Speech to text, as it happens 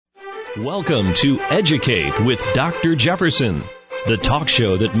Welcome to Educate with Dr. Jefferson, the talk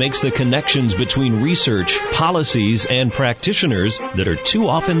show that makes the connections between research, policies, and practitioners that are too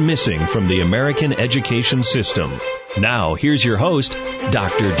often missing from the American education system. Now, here's your host,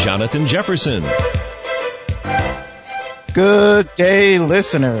 Dr. Jonathan Jefferson. Good day,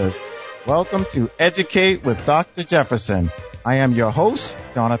 listeners. Welcome to Educate with Dr. Jefferson. I am your host,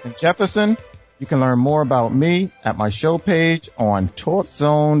 Jonathan Jefferson. You can learn more about me at my show page on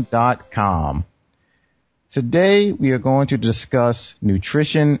TalkZone.com. Today, we are going to discuss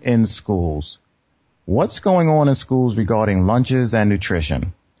nutrition in schools. What's going on in schools regarding lunches and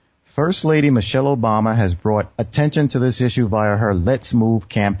nutrition? First Lady Michelle Obama has brought attention to this issue via her Let's Move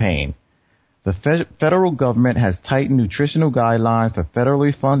campaign. The federal government has tightened nutritional guidelines for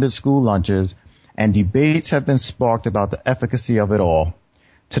federally funded school lunches, and debates have been sparked about the efficacy of it all.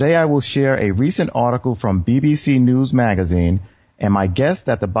 Today I will share a recent article from BBC News Magazine, and my guest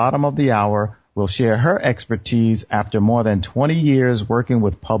at the bottom of the hour will share her expertise after more than 20 years working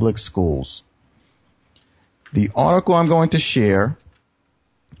with public schools. The article I'm going to share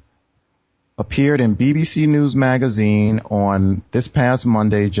appeared in BBC News Magazine on this past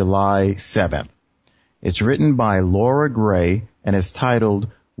Monday, July 7th. It's written by Laura Gray and is titled,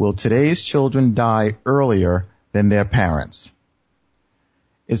 "Will Today's Children Die Earlier Than Their Parents?"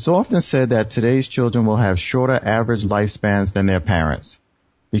 It's often said that today's children will have shorter average lifespans than their parents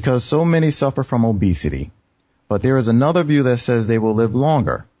because so many suffer from obesity. But there is another view that says they will live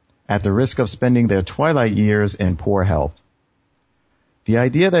longer at the risk of spending their twilight years in poor health. The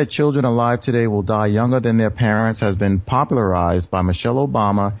idea that children alive today will die younger than their parents has been popularized by Michelle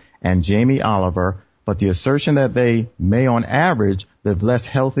Obama and Jamie Oliver, but the assertion that they may on average live less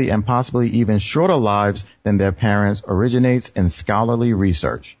healthy and possibly even shorter lives than their parents originates in scholarly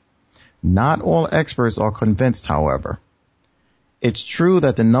research. Not all experts are convinced, however. It's true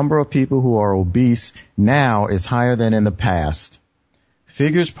that the number of people who are obese now is higher than in the past.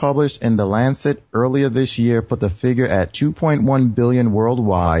 Figures published in The Lancet earlier this year put the figure at 2.1 billion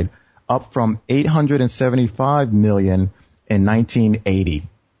worldwide, up from 875 million in 1980.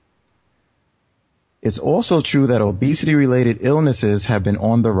 It's also true that obesity-related illnesses have been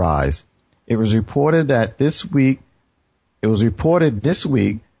on the rise. It was reported this week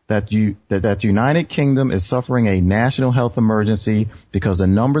that the United Kingdom is suffering a national health emergency because the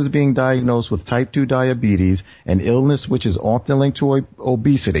numbers being diagnosed with type 2 diabetes, an illness which is often linked to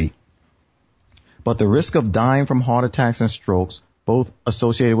obesity. But the risk of dying from heart attacks and strokes, both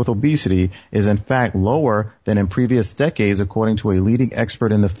associated with obesity, is in fact lower than in previous decades, according to a leading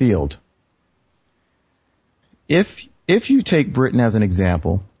expert in the field. If you take Britain as an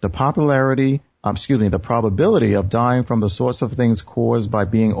example, the probability of dying from the sorts of things caused by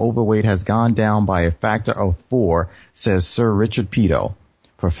being overweight has gone down by a factor of 4, says Sir Richard Peto,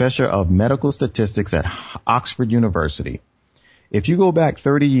 professor of medical statistics at Oxford University. If you go back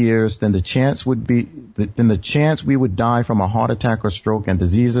 30 years, then the chance we would die from a heart attack or stroke and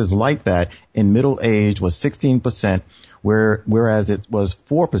diseases like that in middle age was 16%, whereas it was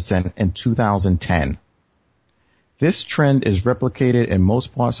 4% in 2010. This trend is replicated in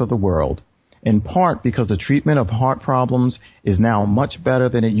most parts of the world, in part because the treatment of heart problems is now much better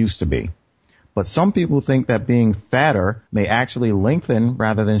than it used to be. But some people think that being fatter may actually lengthen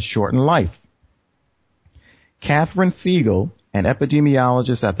rather than shorten life. Catherine Fiegel, an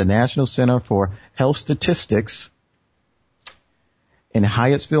epidemiologist at the National Center for Health Statistics in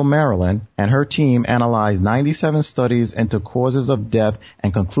Hyattsville, Maryland, and her team analyzed 97 studies into causes of death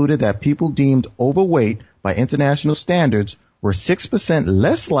and concluded that people deemed overweight by international standards were 6%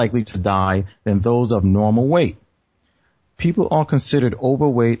 less likely to die than those of normal weight. People are considered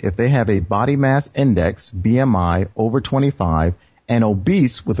overweight if they have a body mass index, BMI, over 25 and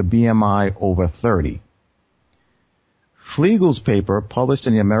obese with a BMI over 30. Fliegel's paper, published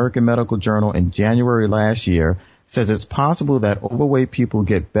in the American Medical Journal in January last year, says it's possible that overweight people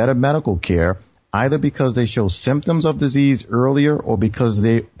get better medical care either because they show symptoms of disease earlier or because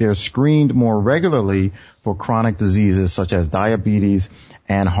they're screened more regularly for chronic diseases such as diabetes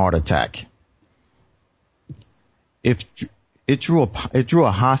and heart attack. It drew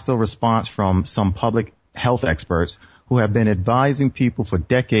a hostile response from some public health experts who have been advising people for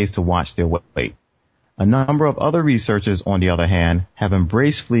decades to watch their weight. A number of other researchers, on the other hand, have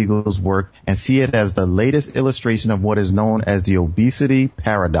embraced Fliegel's work and see it as the latest illustration of what is known as the obesity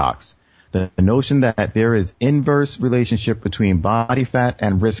paradox, the notion that there is inverse relationship between body fat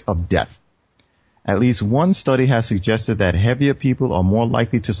and risk of death. At least one study has suggested that heavier people are more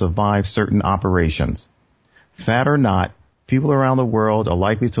likely to survive certain operations. Fat or not, people around the world are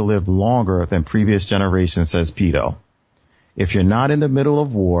likely to live longer than previous generations, says Peto. If you're not in the middle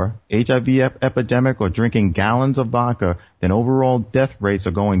of war, HIV epidemic, or drinking gallons of vodka, then overall death rates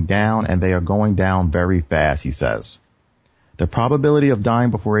are going down, and they are going down very fast, he says. The probability of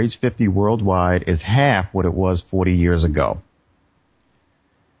dying before age 50 worldwide is half what it was 40 years ago.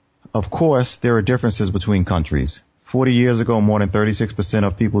 Of course, there are differences between countries. 40 years ago, more than 36%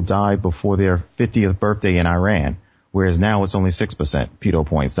 of people died before their 50th birthday in Iran, whereas now it's only 6%, Pito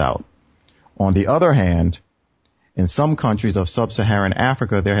points out. On the other hand, in some countries of sub-Saharan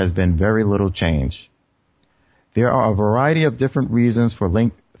Africa, there has been very little change. There are a variety of different reasons for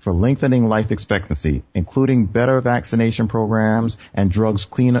lengthening life expectancy, including better vaccination programs and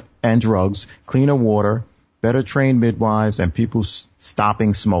cleaner water, better trained midwives, and people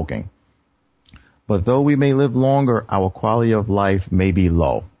stopping smoking. But though we may live longer, our quality of life may be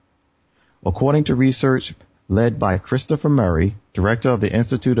low. According to research led by Christopher Murray, director of the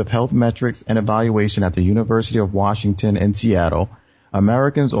Institute of Health Metrics and Evaluation at the University of Washington in Seattle,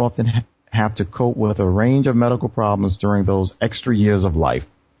 Americans often have to cope with a range of medical problems during those extra years of life.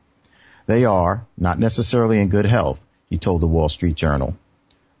 They are not necessarily in good health, he told the Wall Street Journal.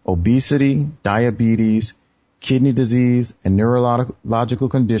 Obesity, diabetes, kidney disease, and neurological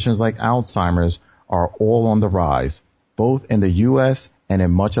conditions like Alzheimer's are all on the rise, both in the U.S. and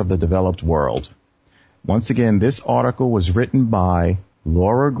in much of the developed world. Once again, this article was written by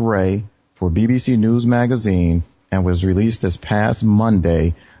Laura Gray for BBC News Magazine and was released this past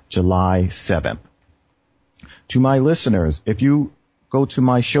Monday, July 7th. To my listeners, if you go to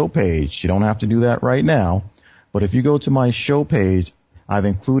my show page, you don't have to do that right now, but if you go to my show page, I've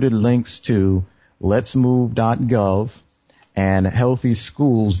included links to letsmove.gov and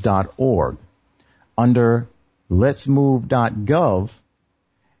healthyschools.org. Under letsmove.gov,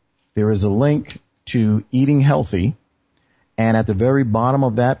 there is a link to Eating Healthy, and at the very bottom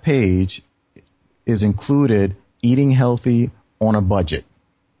of that page is included Eating Healthy on a Budget.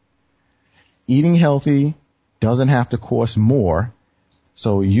 Eating healthy doesn't have to cost more,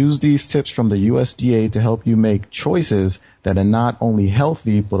 so use these tips from the USDA to help you make choices that are not only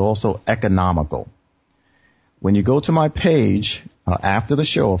healthy but also economical. When you go to my page, after the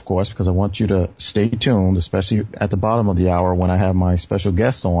show, of course, because I want you to stay tuned, especially at the bottom of the hour when I have my special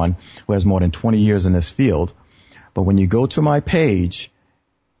guest on who has more than 20 years in this field. But when you go to my page,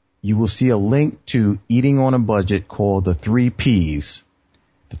 you will see a link to Eating on a Budget called the 3 Ps.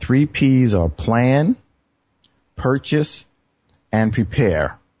 The 3 Ps are plan, purchase, and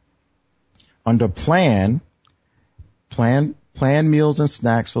prepare. Under plan meals and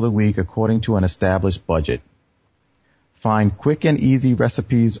snacks for the week according to an established budget. Find quick and easy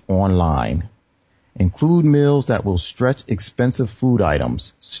recipes online. Include meals that will stretch expensive food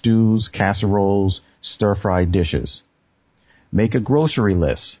items, stews, casseroles, stir-fried dishes. Make a grocery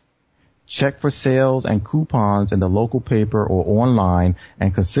list. Check for sales and coupons in the local paper or online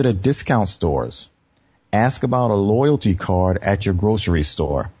and consider discount stores. Ask about a loyalty card at your grocery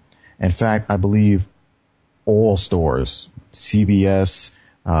store. In fact, I believe all stores, CVS,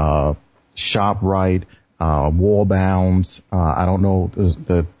 ShopRite, Wallbounds, I don't know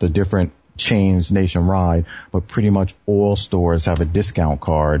the different chains nationwide, but pretty much all stores have a discount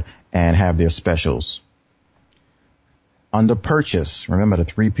card and have their specials. Under purchase, remember the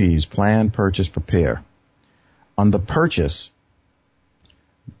 3 Ps, plan, purchase, prepare. Under purchase,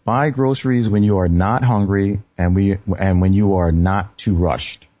 buy groceries when you are not hungry and when you are not too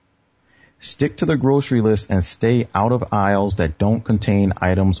rushed. Stick to the grocery list and stay out of aisles that don't contain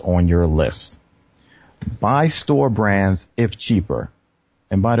items on your list. Buy store brands if cheaper.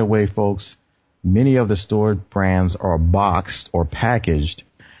 And by the way, folks, many of the store brands are boxed or packaged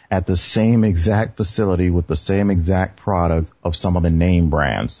at the same exact facility with the same exact product of some of the name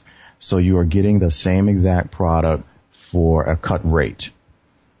brands. So you are getting the same exact product for a cut rate.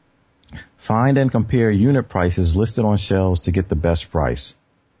 Find and compare unit prices listed on shelves to get the best price.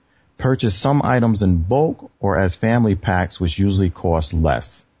 Purchase some items in bulk or as family packs, which usually cost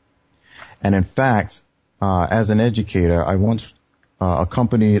less. And in fact, as an educator, I once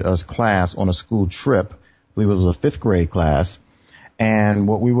accompanied a class on a school trip. I believe it was a 5th grade class. And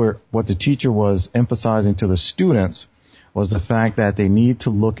what the teacher was emphasizing to the students was the fact that they need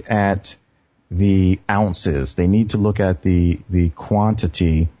to look at the ounces. They need to look at the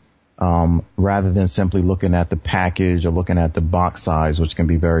quantity, rather than simply looking at the package or looking at the box size, which can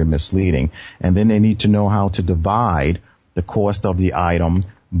be very misleading. And then they need to know how to divide the cost of the item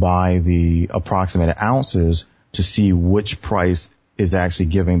by the approximate ounces to see which price is actually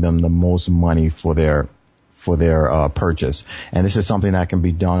giving them the most money for their for their purchase. And this is something that can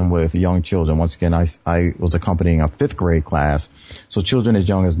be done with young children. Once again, I was accompanying a 5th grade class. So children as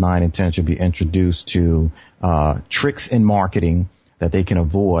young as 9 and 10 should be introduced to tricks in marketing that they can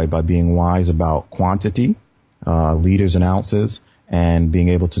avoid by being wise about quantity, liters and ounces, and being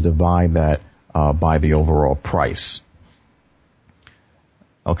able to divide that by the overall price.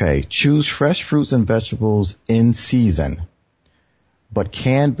 Okay, choose fresh fruits and vegetables in season, but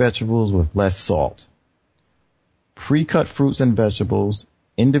canned vegetables with less salt. Pre-cut fruits and vegetables,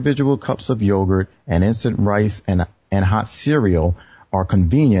 individual cups of yogurt, and instant rice and hot cereal are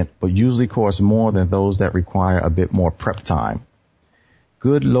convenient, but usually cost more than those that require a bit more prep time.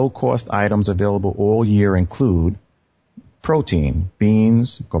 Good low-cost items available all year include protein,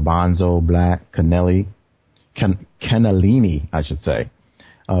 beans, garbanzo, black, cannellini,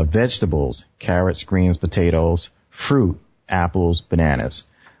 vegetables, carrots, greens, potatoes, fruit, apples, bananas.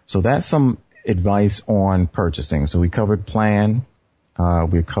 So that's some advice on purchasing. So we covered plan,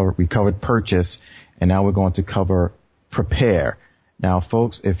 we covered purchase, and now we're going to cover prepare. Now,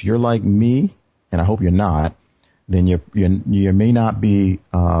 folks, if you're like me, and I hope you're not, then you may not be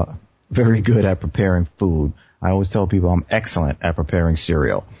very good at preparing food. I always tell people I'm excellent at preparing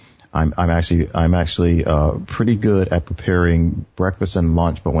cereal. I'm actually pretty good at preparing breakfast and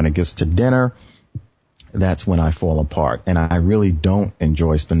lunch, but when it gets to dinner, that's when I fall apart. And I really don't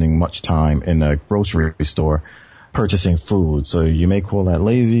enjoy spending much time in a grocery store purchasing food. So you may call that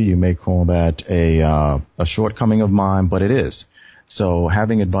lazy, you may call that a shortcoming of mine, but it is. So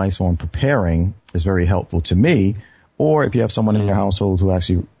having advice on preparing is very helpful to me. Or if you have someone in your household who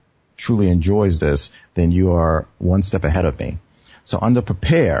actually truly enjoys this, then you are one step ahead of me. So under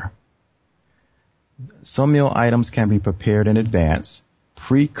prepare, some meal items can be prepared in advance,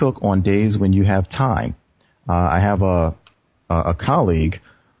 pre-cook on days when you have time. I have a colleague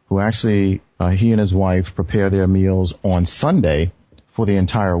who actually, he and his wife prepare their meals on Sunday for the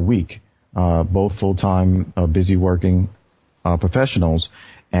entire week, both full-time, busy working, professionals,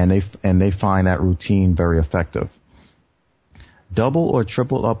 and they find that routine very effective. Double or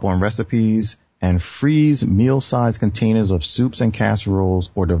triple up on recipes and freeze meal-sized containers of soups and casseroles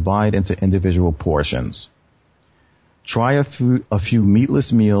or divide into individual portions. Try a few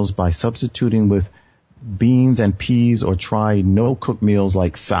meatless meals by substituting with beans and peas, or try no-cook meals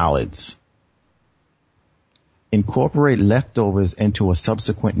like salads. Incorporate leftovers into a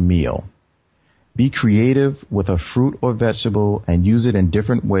subsequent meal. Be creative with a fruit or vegetable and use it in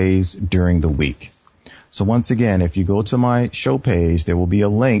different ways during the week. So once again, if you go to my show page, there will be a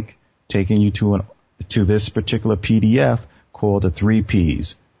link taking you to this particular PDF called the 3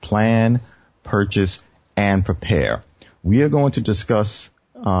 Ps: plan, purchase, and prepare. We are going to discuss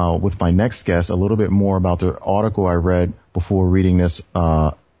with my next guest a little bit more about the article I read before reading this,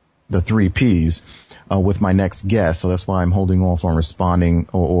 the 3 Ps, with my next guest. So that's why I'm holding off on responding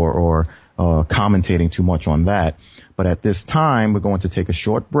or commentating too much on that. But at this time, we're going to take a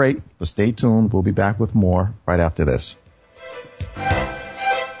short break, but stay tuned. We'll be back with more right after this.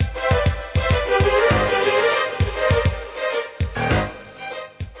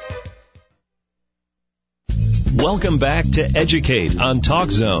 Welcome back to Educate on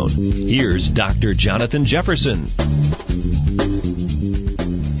Talk Zone. Here's Dr. Jonathan Jefferson.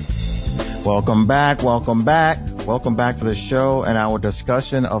 Welcome back. Welcome back to the show and our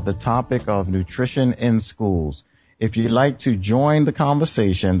discussion of the topic of nutrition in schools. If you'd like to join the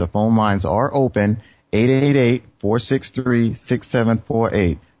conversation, the phone lines are open,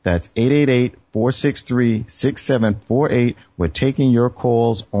 888-463-6748. That's 888-463-6748. We're taking your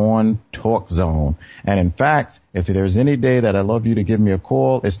calls on Talk Zone. And in fact, if there's any day that I'd love you to give me a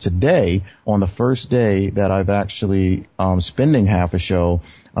call, it's today, on the first day that I've actually spending half a show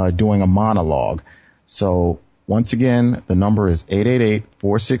doing a monologue. So once again, the number is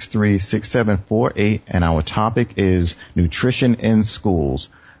 888-463-6748, and our topic is nutrition in schools.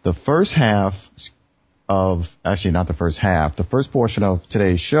 The first portion of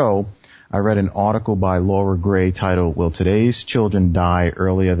today's show, I read an article by Laura Gray titled, "Will Today's Children Die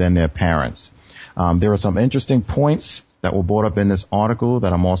Earlier Than Their Parents?" There are some interesting points that were brought up in this article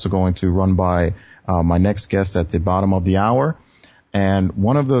that I'm also going to run by my next guest at the bottom of the hour. And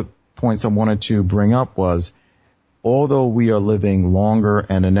one of the points I wanted to bring up was, although we are living longer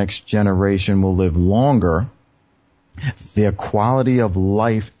and the next generation will live longer, their quality of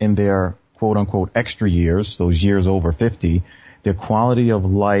life in their quote-unquote extra years, those years over 50, their quality of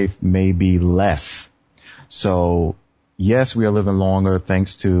life may be less. So, yes, we are living longer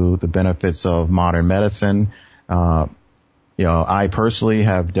thanks to the benefits of modern medicine. I personally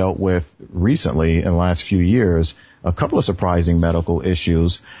have dealt with recently, in the last few years, a couple of surprising medical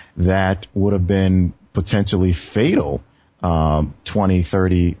issues that would have been potentially fatal 20,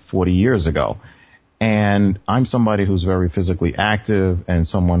 30, 40 years ago. And I'm somebody who's very physically active and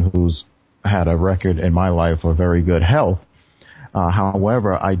someone who's had a record in my life of very good health.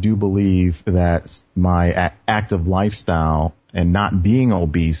 However, I do believe that my active lifestyle and not being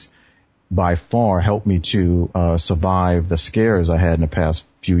obese by far helped me to survive the scares I had in the past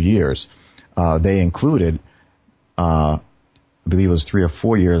few years. They included, I believe it was 3 or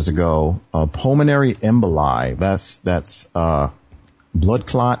 4 years ago, pulmonary emboli. That's blood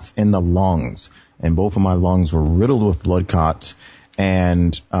clots in the lungs. And both of my lungs were riddled with blood clots.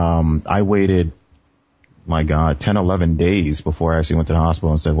 And I waited, my God, 10, 11 days before I actually went to the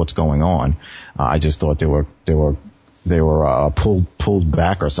hospital and said, what's going on? I just thought they were pulled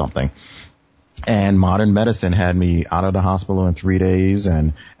back or something. And modern medicine had me out of the hospital in 3 days.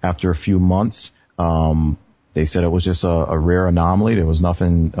 And after a few months, they said it was just a rare anomaly. There was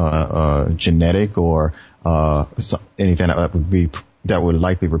nothing genetic or anything that would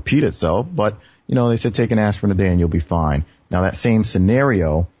likely repeat itself. But, they said take an aspirin a day and you'll be fine. Now, that same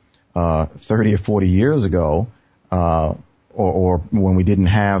scenario 30 or 40 years ago, or when we didn't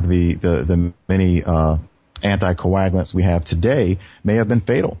have the many anticoagulants we have today, may have been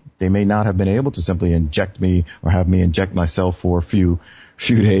fatal. They may not have been able to simply inject me or have me inject myself for a few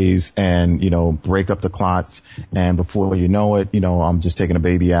days and, break up the clots. And before you know it, I'm just taking a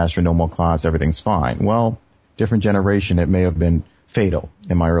baby aspirin, no more clots, everything's fine. Well, different generation, it may have been fatal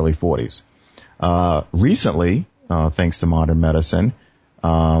in my early 40s. Recently, thanks to modern medicine,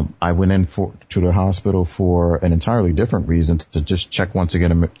 I went in to the hospital for an entirely different reason, to just check once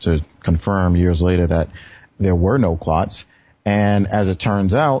again to confirm years later that there were no clots. And as it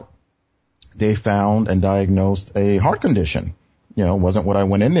turns out, they found and diagnosed a heart condition. Wasn't what I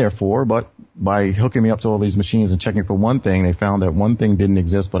went in there for, but by hooking me up to all these machines and checking for one thing, they found that one thing didn't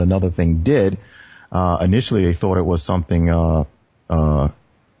exist, but another thing did. Initially, they thought it was something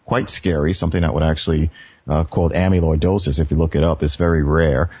quite scary, something that would actually called amyloidosis. If you look it up, it's very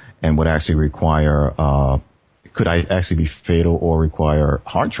rare and would actually require could actually be fatal or require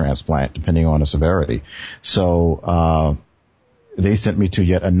heart transplant, depending on the severity. So they sent me to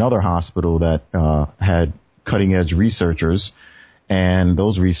yet another hospital that had cutting-edge researchers, and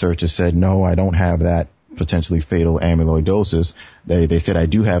those researchers said, no, I don't have that potentially fatal amyloidosis. They said I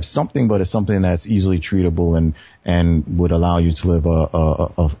do have something, but it's something that's easily treatable and would allow you to live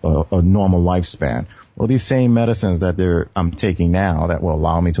a normal lifespan. Well, these same medicines that I'm taking now that will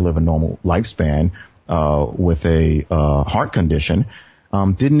allow me to live a normal lifespan with a heart condition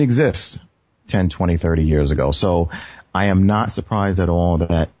didn't exist 10, 20, 30 years ago. So I am not surprised at all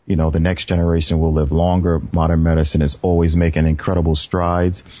that, the next generation will live longer. Modern medicine is always making incredible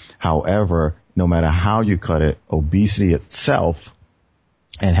strides. However, no matter how you cut it, obesity itself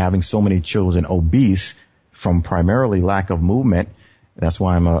and having so many children obese from primarily lack of movement. That's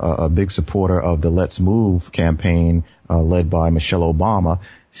why I'm a big supporter of the Let's Move campaign led by Michelle Obama.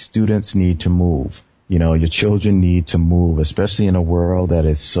 Students need to move. Your children need to move, especially in a world that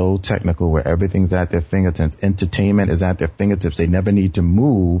is so technical where everything's at their fingertips. Entertainment is at their fingertips. They never need to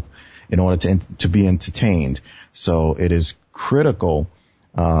move in order to be entertained. So it is critical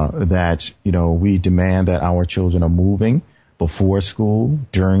that, we demand that our children are moving before school,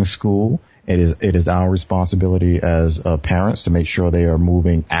 during school. It is our responsibility as parents to make sure they are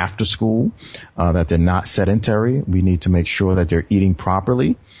moving after school, that they're not sedentary. We need to make sure that they're eating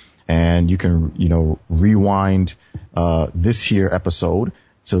properly. And you can, rewind this here episode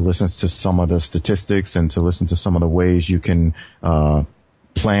to listen to some of the statistics and to listen to some of the ways you can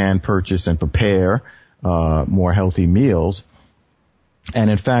plan, purchase, and prepare more healthy meals.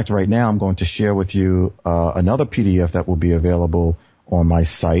 And in fact, right now I'm going to share with you another PDF that will be available on my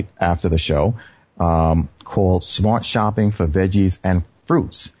site after the show, called Smart Shopping for Veggies and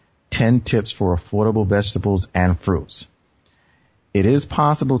Fruits, 10 Tips for Affordable Vegetables and Fruits. It is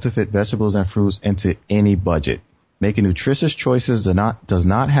possible to fit vegetables and fruits into any budget. Making nutritious choices does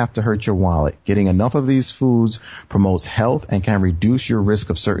not have to hurt your wallet. Getting enough of these foods promotes health and can reduce your risk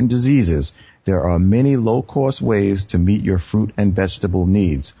of certain diseases. There are many low-cost ways to meet your fruit and vegetable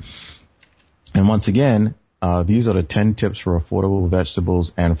needs. And once again, these are the 10 tips for affordable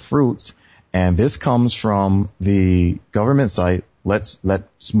vegetables and fruits. And this comes from the government site,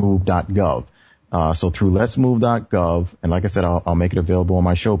 letsmove.gov. So through letsmove.gov, and like I said, I'll make it available on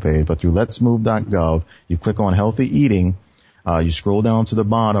my show page, but through letsmove.gov, you click on healthy eating, you scroll down to the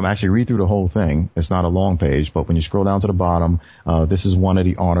bottom, actually read through the whole thing. It's not a long page, but when you scroll down to the bottom, this is one of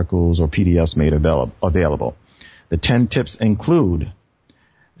the articles or PDFs made available. The 10 tips include: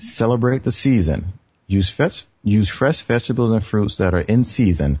 celebrate the season. Use fresh vegetables and fruits that are in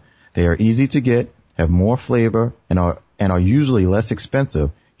season. They are easy to get, have more flavor, and are usually less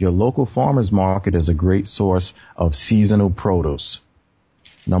expensive, your local farmer's market is a great source of seasonal produce.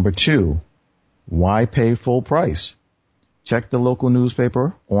 Number 2, why pay full price? Check the local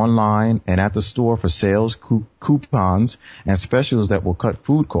newspaper, online, and at the store for sales, coupons, and specials that will cut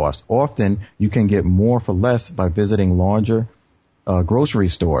food costs. Often, you can get more for less by visiting larger grocery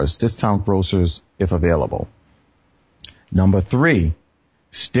stores, discount grocers if available. Number 3,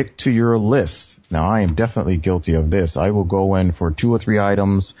 stick to your list. Now, I am definitely guilty of this. I will go in for 2 or 3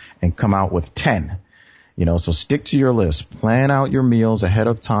 items and come out with 10. So stick to your list. Plan out your meals ahead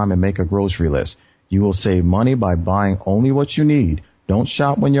of time and make a grocery list. You will save money by buying only what you need. Don't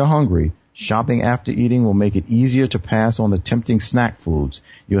shop when you're hungry. Shopping after eating will make it easier to pass on the tempting snack foods.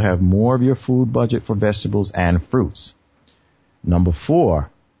 You'll have more of your food budget for vegetables and fruits. Number 4,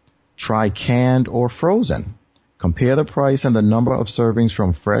 try canned or frozen. Compare the price and the number of servings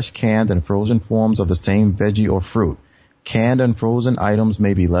from fresh, canned, and frozen forms of the same veggie or fruit. Canned and frozen items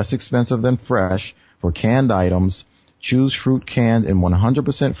may be less expensive than fresh. For canned items, choose fruit canned in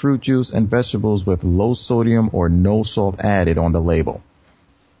 100% fruit juice and vegetables with low sodium or no salt added on the label.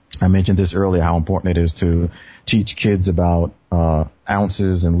 I mentioned this earlier, how important it is to teach kids about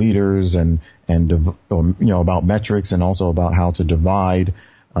ounces and liters and about metrics, and also about how to divide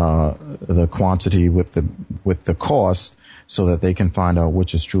the quantity with the cost, so that they can find out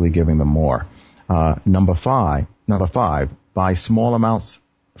which is truly giving them more. Number five, buy small amounts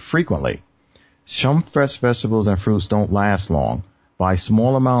frequently. Some fresh vegetables and fruits don't last long. Buy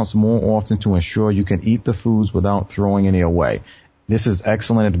small amounts more often to ensure you can eat the foods without throwing any away. This is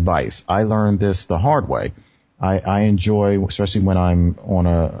excellent advice. I learned this the hard way. I enjoy, especially when I'm on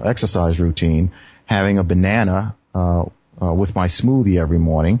a exercise routine, having a banana with my smoothie every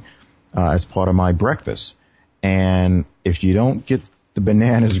morning as part of my breakfast. And if you don't get the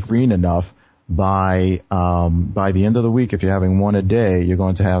bananas green enough, by the end of the week, if you're having one a day, you're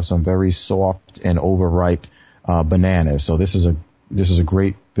going to have some very soft and overripe bananas. So this is a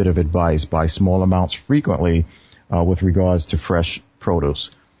great bit of advice. Buy small amounts frequently with regards to fresh produce.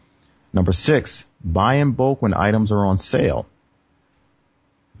 Number 6, buy in bulk when items are on sale.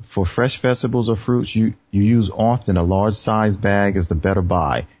 For fresh vegetables or fruits you use often, a large size bag is the better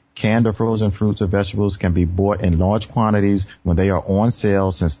buy. Canned or frozen fruits or vegetables can be bought in large quantities when they are on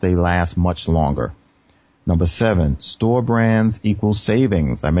sale, since they last much longer. Number 7, store brands equals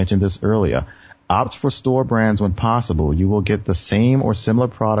savings. I mentioned this earlier. Opt for store brands when possible. You will get the same or similar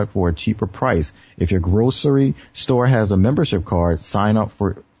product for a cheaper price. If your grocery store has a membership card, sign up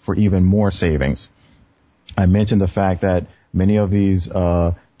for even more savings. I mentioned the fact that many of these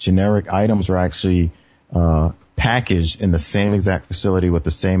generic items are actually packaged in the same exact facility with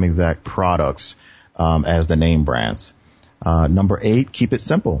the same exact products as the name brands. Number 8, keep it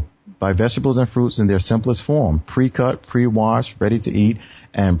simple. Buy vegetables and fruits in their simplest form. Pre-cut, pre-washed, ready to eat,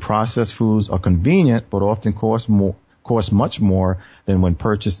 and processed foods are convenient but often cost much more than when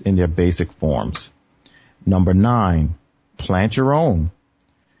purchased in their basic forms. Number 9, plant your own.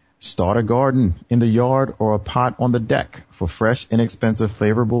 Start a garden in the yard or a pot on the deck for fresh, inexpensive,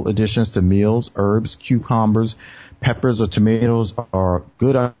 flavorful additions to meals. Herbs, cucumbers, peppers, or tomatoes are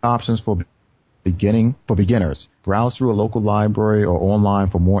good options for beginners. Browse through a local library or online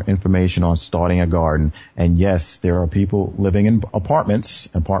for more information on starting a garden. And yes, there are people living in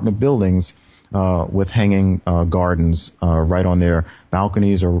apartment buildings with hanging gardens right on their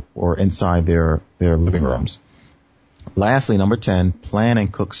balconies or inside their living rooms. Lastly, number 10, plan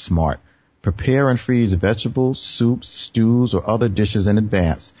and cook smart. Prepare and freeze vegetables, soups, stews, or other dishes in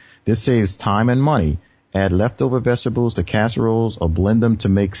advance. This saves time and money. Add leftover vegetables to casseroles or blend them to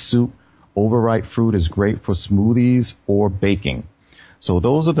make soup. Overripe fruit is great for smoothies or baking. So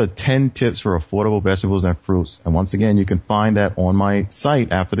those are the 10 tips for affordable vegetables and fruits. And once again, you can find that on my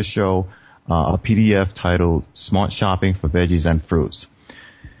site after the show, a PDF titled Smart Shopping for Veggies and Fruits.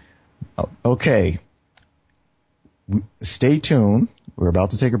 Okay. Stay tuned. We're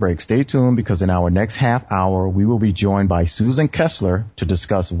about to take a break. Stay tuned, because in our next half hour, we will be joined by Susan Kessler to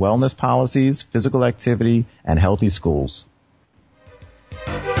discuss wellness policies, physical activity, and healthy schools.